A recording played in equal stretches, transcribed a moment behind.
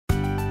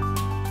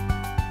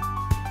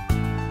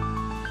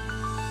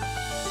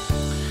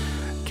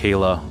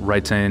Kayla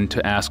writes in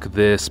to ask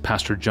this: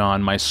 Pastor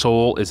John, my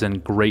soul is in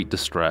great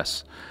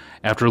distress.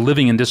 After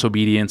living in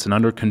disobedience and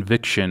under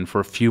conviction for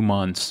a few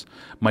months,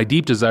 my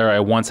deep desire I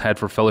once had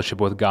for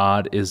fellowship with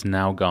God is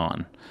now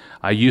gone.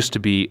 I used to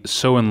be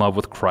so in love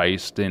with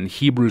Christ, and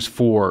Hebrews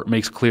 4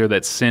 makes clear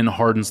that sin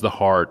hardens the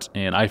heart,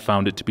 and I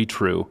found it to be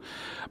true.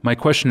 My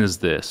question is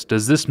this: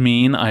 does this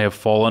mean I have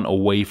fallen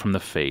away from the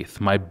faith?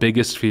 My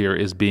biggest fear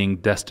is being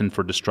destined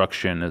for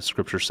destruction, as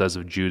Scripture says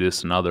of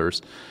Judas and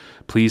others.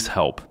 Please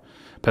help.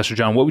 Pastor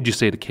John, what would you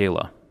say to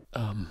Kayla?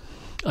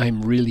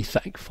 I'm really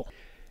thankful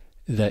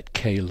that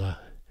Kayla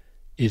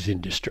is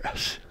in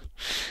distress.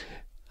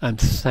 I'm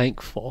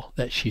thankful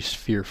that she's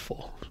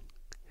fearful,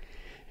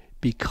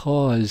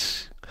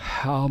 because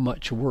how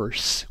much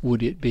worse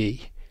would it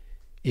be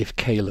if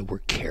Kayla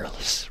were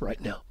careless right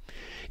now?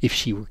 If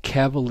she were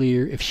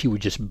cavalier, if she were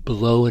just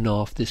blowing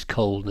off this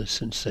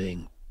coldness and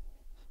saying,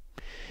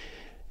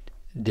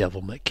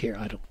 devil may care,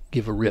 I don't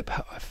give a rip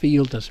how I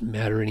feel, doesn't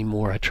matter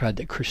anymore, I tried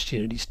that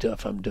Christianity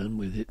stuff, I'm done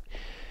with it.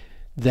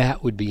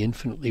 That would be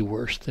infinitely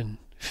worse than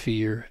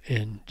fear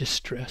and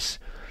distress.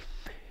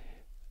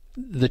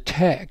 The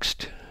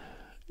text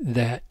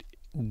that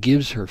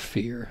gives her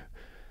fear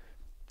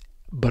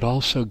but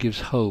also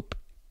gives hope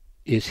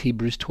is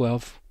Hebrews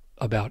 12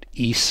 about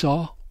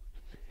Esau.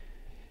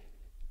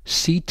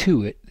 See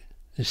to it,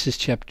 this is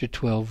chapter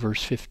 12,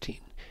 verse 15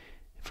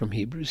 from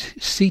Hebrews,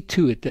 see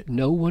to it that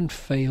no one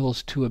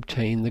fails to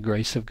obtain the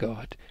grace of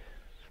God,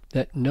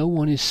 that no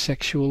one is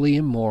sexually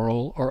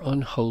immoral or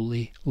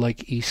unholy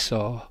like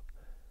Esau.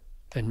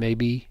 And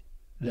maybe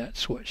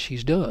that's what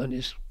she's done,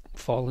 is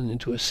fallen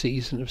into a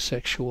season of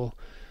sexual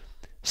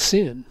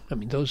sin. I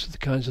mean, those are the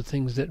kinds of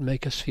things that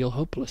make us feel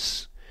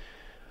hopeless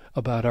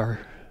about our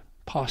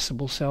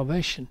possible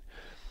salvation.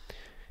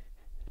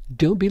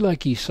 Don't be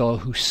like Esau,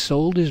 who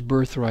sold his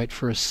birthright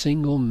for a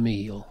single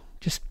meal.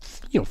 Just,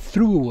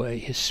 threw away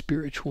his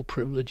spiritual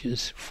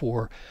privileges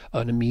for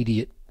an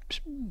immediate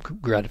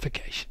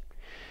gratification.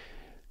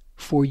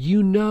 For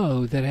you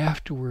know that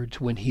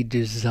afterwards, when he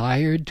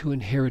desired to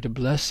inherit a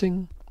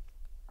blessing,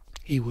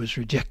 he was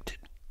rejected.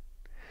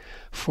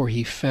 For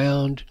he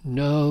found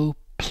no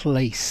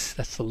place,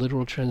 that's the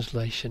literal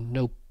translation,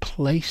 no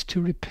place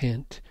to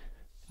repent,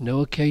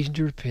 no occasion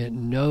to repent,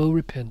 no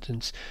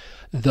repentance,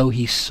 though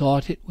he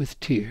sought it with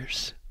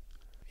tears.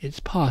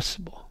 It's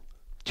possible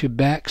to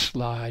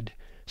backslide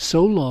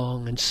so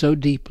long and so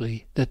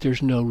deeply that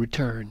there's no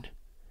return.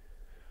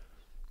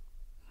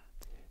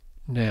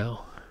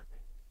 Now,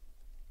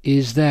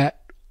 is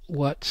that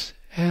what's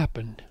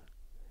happened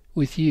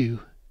with you?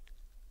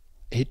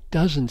 It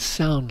doesn't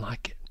sound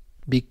like it,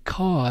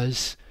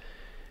 because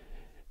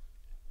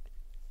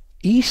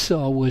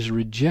Esau was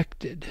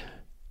rejected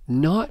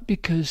not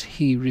because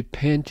he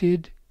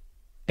repented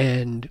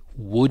and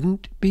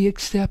wouldn't be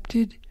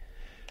accepted,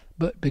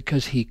 but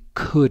because he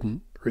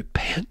couldn't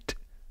repent.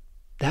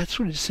 That's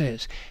what it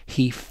says.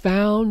 He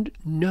found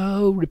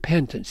no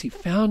repentance. He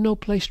found no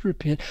place to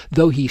repent,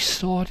 though he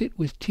sought it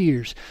with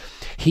tears.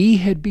 He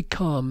had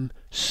become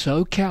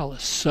so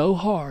callous, so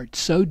hard,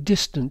 so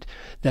distant,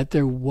 that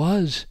there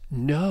was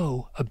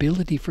no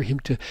ability for him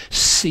to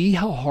see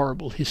how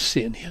horrible his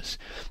sin is,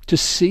 to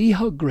see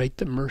how great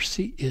the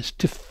mercy is,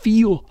 to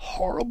feel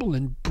horrible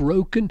and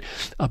broken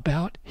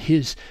about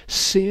his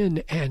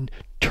sin and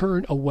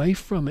turn away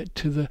from it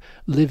to the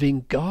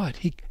living God.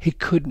 He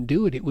couldn't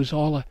do it. It was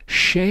all a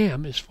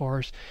sham as far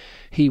as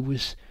he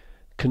was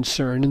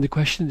concerned. And the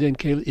question then,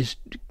 Kayla, is,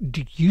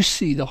 do you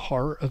see the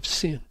horror of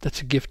sin?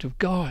 That's a gift of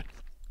God.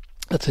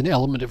 That's an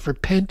element of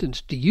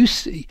repentance. Do you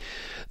see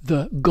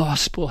the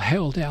gospel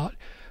held out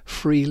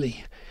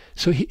freely?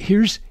 So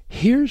here's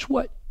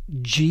what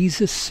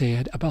Jesus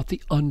said about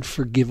the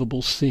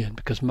unforgivable sin,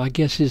 because my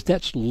guess is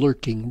that's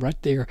lurking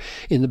right there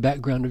in the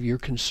background of your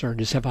concern,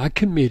 is, have I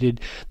committed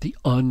the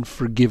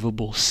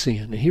unforgivable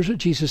sin? And here's what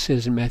Jesus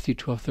says in Matthew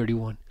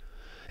 12:31.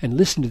 And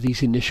listen to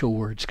these initial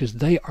words, because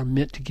they are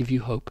meant to give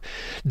you hope.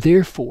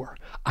 Therefore,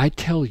 I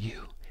tell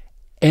you,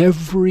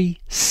 every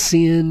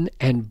sin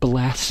and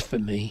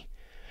blasphemy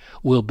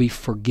will be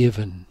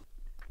forgiven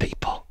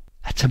people.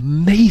 That's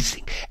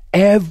amazing.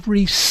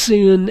 Every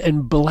sin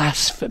and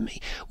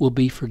blasphemy will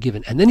be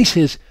forgiven. And then he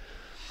says,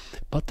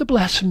 but the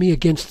blasphemy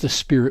against the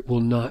Spirit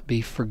will not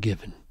be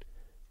forgiven.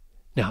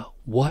 Now,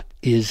 what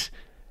is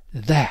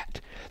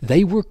that?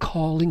 They were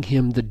calling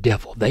him the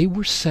devil. They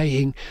were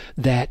saying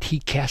that he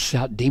casts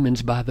out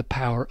demons by the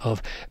power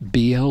of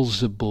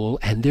Beelzebul,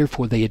 and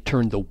therefore they had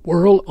turned the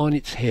world on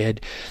its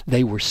head.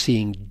 They were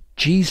seeing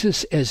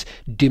Jesus as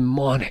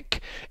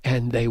demonic,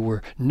 and they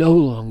were no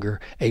longer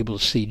able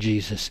to see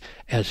Jesus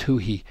as who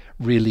he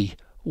really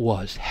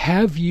was.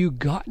 Have you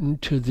gotten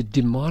to the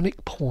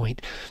demonic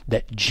point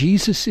that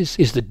Jesus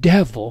is the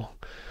devil,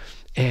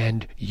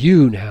 and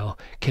you now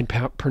can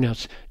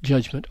pronounce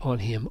judgment on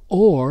him?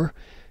 Or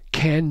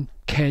can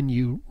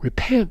you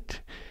repent?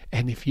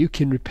 And if you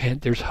can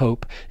repent, there's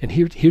hope. And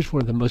here's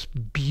one of the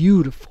most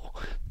beautiful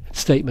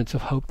statements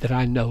of hope that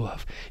I know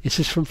of. This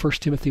is from 1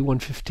 Timothy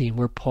 1:15,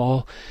 where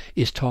Paul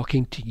is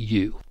talking to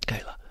you,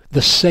 Kayla.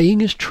 The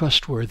saying is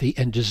trustworthy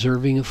and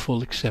deserving of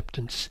full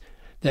acceptance,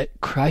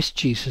 that Christ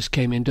Jesus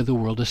came into the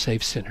world to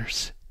save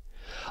sinners,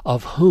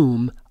 of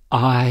whom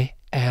I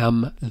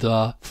am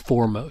the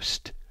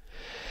foremost.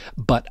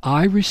 But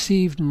I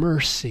received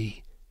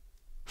mercy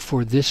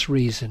for this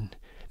reason,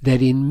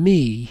 that in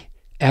me,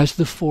 as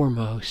the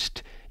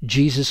foremost,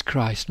 Jesus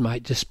Christ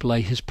might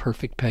display his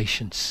perfect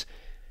patience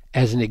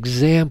as an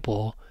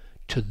example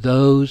to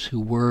those who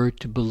were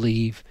to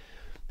believe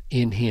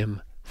in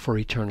him for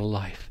eternal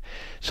life.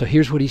 So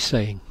here's what he's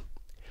saying.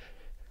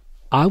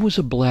 I was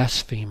a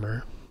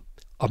blasphemer,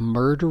 a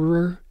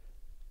murderer.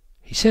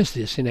 He says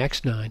this in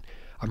Acts 9,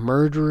 a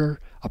murderer,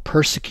 a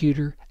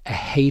persecutor, a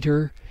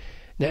hater.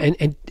 Now,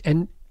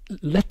 and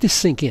let this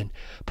sink in.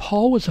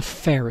 Paul was a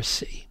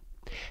Pharisee.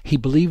 He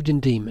believed in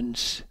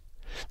demons.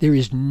 There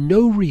is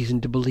no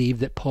reason to believe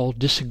that Paul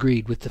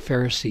disagreed with the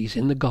Pharisees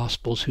in the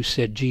Gospels who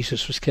said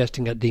Jesus was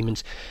casting out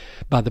demons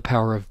by the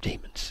power of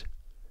demons.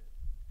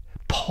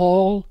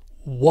 Paul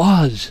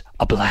was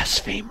a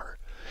blasphemer.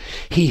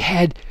 He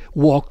had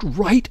walked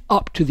right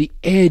up to the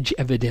edge,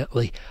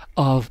 evidently,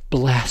 of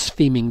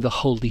blaspheming the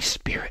Holy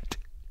Spirit.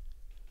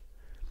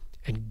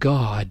 And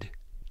God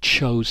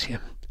chose him,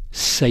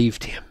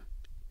 saved him.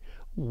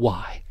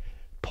 Why?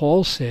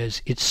 Paul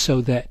says it's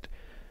so that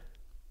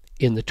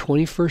in the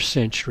 21st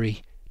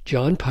century,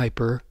 John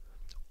Piper,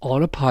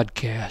 on a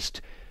podcast,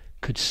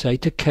 could say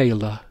to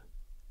Kayla,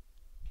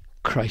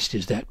 Christ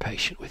is that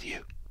patient with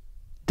you.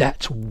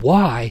 That's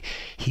why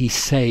he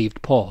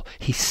saved Paul.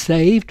 He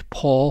saved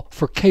Paul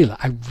for Kayla.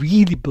 I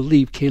really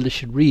believe Kayla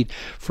should read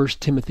 1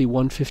 Timothy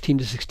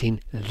 1:15-16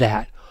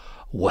 that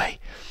way.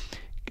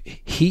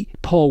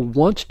 Paul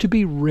wants to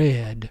be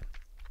read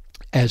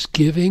as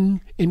giving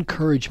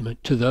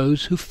encouragement to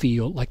those who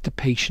feel like the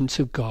patience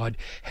of God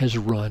has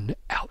run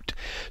out.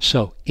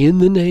 So, in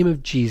the name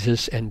of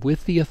Jesus and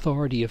with the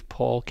authority of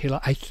Paul,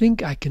 Kayla, I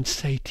think I can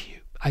say to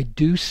you, I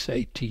do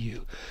say to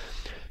you,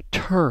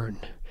 turn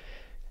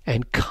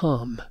and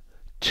come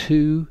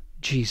to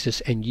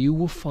Jesus, and you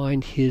will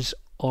find his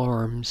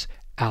arms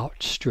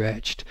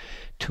outstretched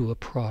to a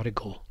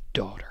prodigal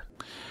daughter.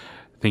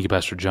 Thank you,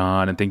 Pastor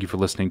John, and thank you for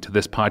listening to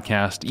this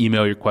podcast.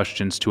 Email your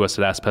questions to us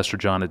at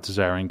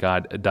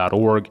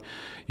askpastorjohn@desiringgod.org.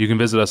 You can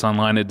visit us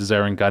online at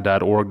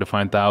desiringgod.org to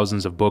find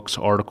thousands of books,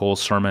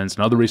 articles, sermons,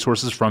 and other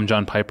resources from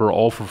John Piper,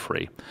 all for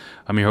free.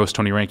 I'm your host,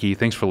 Tony Reinke.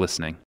 Thanks for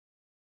listening.